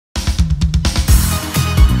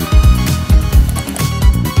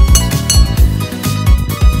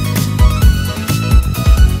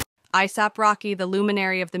ASAP Rocky, the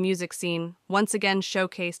luminary of the music scene, once again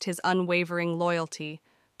showcased his unwavering loyalty,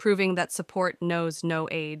 proving that support knows no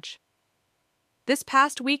age. This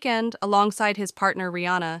past weekend, alongside his partner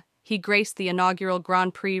Rihanna, he graced the inaugural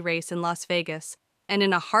Grand Prix race in Las Vegas, and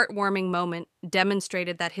in a heartwarming moment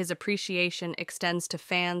demonstrated that his appreciation extends to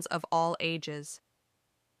fans of all ages.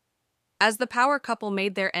 As the power couple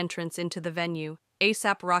made their entrance into the venue,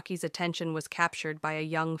 ASAP Rocky's attention was captured by a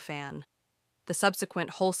young fan. The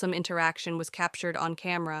subsequent wholesome interaction was captured on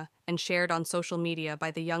camera and shared on social media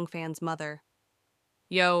by the young fan's mother.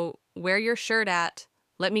 "Yo, wear your shirt at.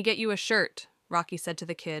 Let me get you a shirt," Rocky said to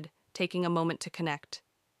the kid, taking a moment to connect.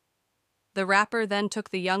 The rapper then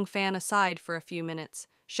took the young fan aside for a few minutes,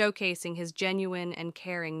 showcasing his genuine and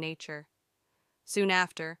caring nature. Soon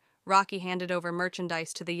after, Rocky handed over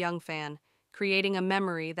merchandise to the young fan, creating a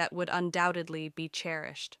memory that would undoubtedly be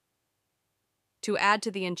cherished. To add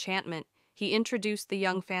to the enchantment, he introduced the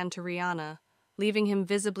young fan to Rihanna, leaving him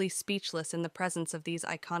visibly speechless in the presence of these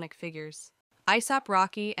iconic figures. ASAP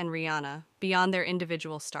Rocky and Rihanna, beyond their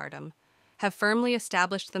individual stardom, have firmly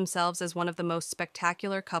established themselves as one of the most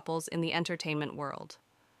spectacular couples in the entertainment world.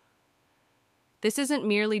 This isn't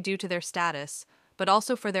merely due to their status, but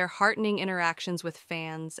also for their heartening interactions with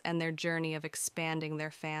fans and their journey of expanding their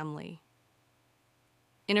family.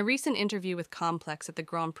 In a recent interview with Complex at the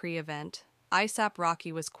Grand Prix event, ASAP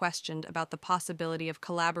Rocky was questioned about the possibility of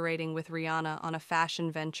collaborating with Rihanna on a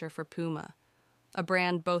fashion venture for Puma, a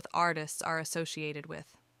brand both artists are associated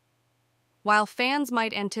with. While fans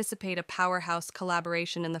might anticipate a powerhouse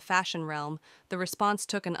collaboration in the fashion realm, the response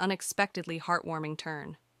took an unexpectedly heartwarming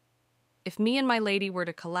turn. "If me and my lady were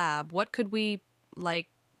to collab, what could we,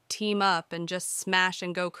 team up and just smash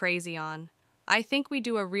and go crazy on? I think we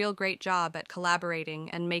do a real great job at collaborating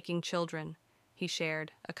and making children," he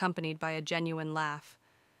shared, accompanied by a genuine laugh.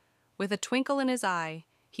 With a twinkle in his eye,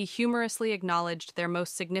 he humorously acknowledged their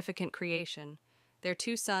most significant creation, their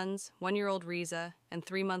two sons, 1-year-old Riza and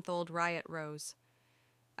 3-month-old Riot Rose.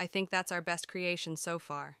 "I think that's our best creation so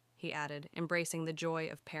far," he added, embracing the joy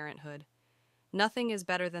of parenthood. "Nothing is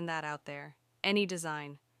better than that out there. Any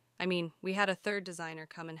design. I mean, we had a third designer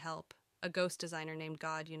come and help, a ghost designer named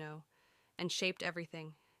God, and shaped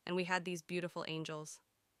everything, and we had these beautiful angels.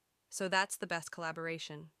 So that's the best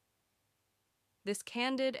collaboration." This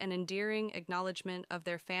candid and endearing acknowledgement of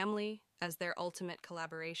their family as their ultimate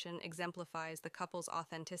collaboration exemplifies the couple's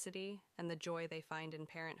authenticity and the joy they find in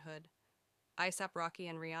parenthood. ASAP Rocky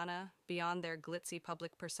and Rihanna, beyond their glitzy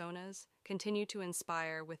public personas, continue to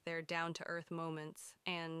inspire with their down-to-earth moments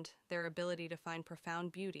and their ability to find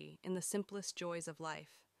profound beauty in the simplest joys of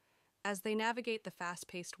life. As they navigate the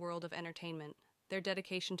fast-paced world of entertainment, their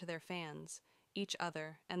dedication to their fans, each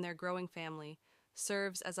other, and their growing family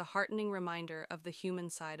serves as a heartening reminder of the human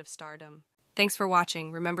side of stardom. Thanks for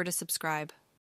watching. Remember to subscribe.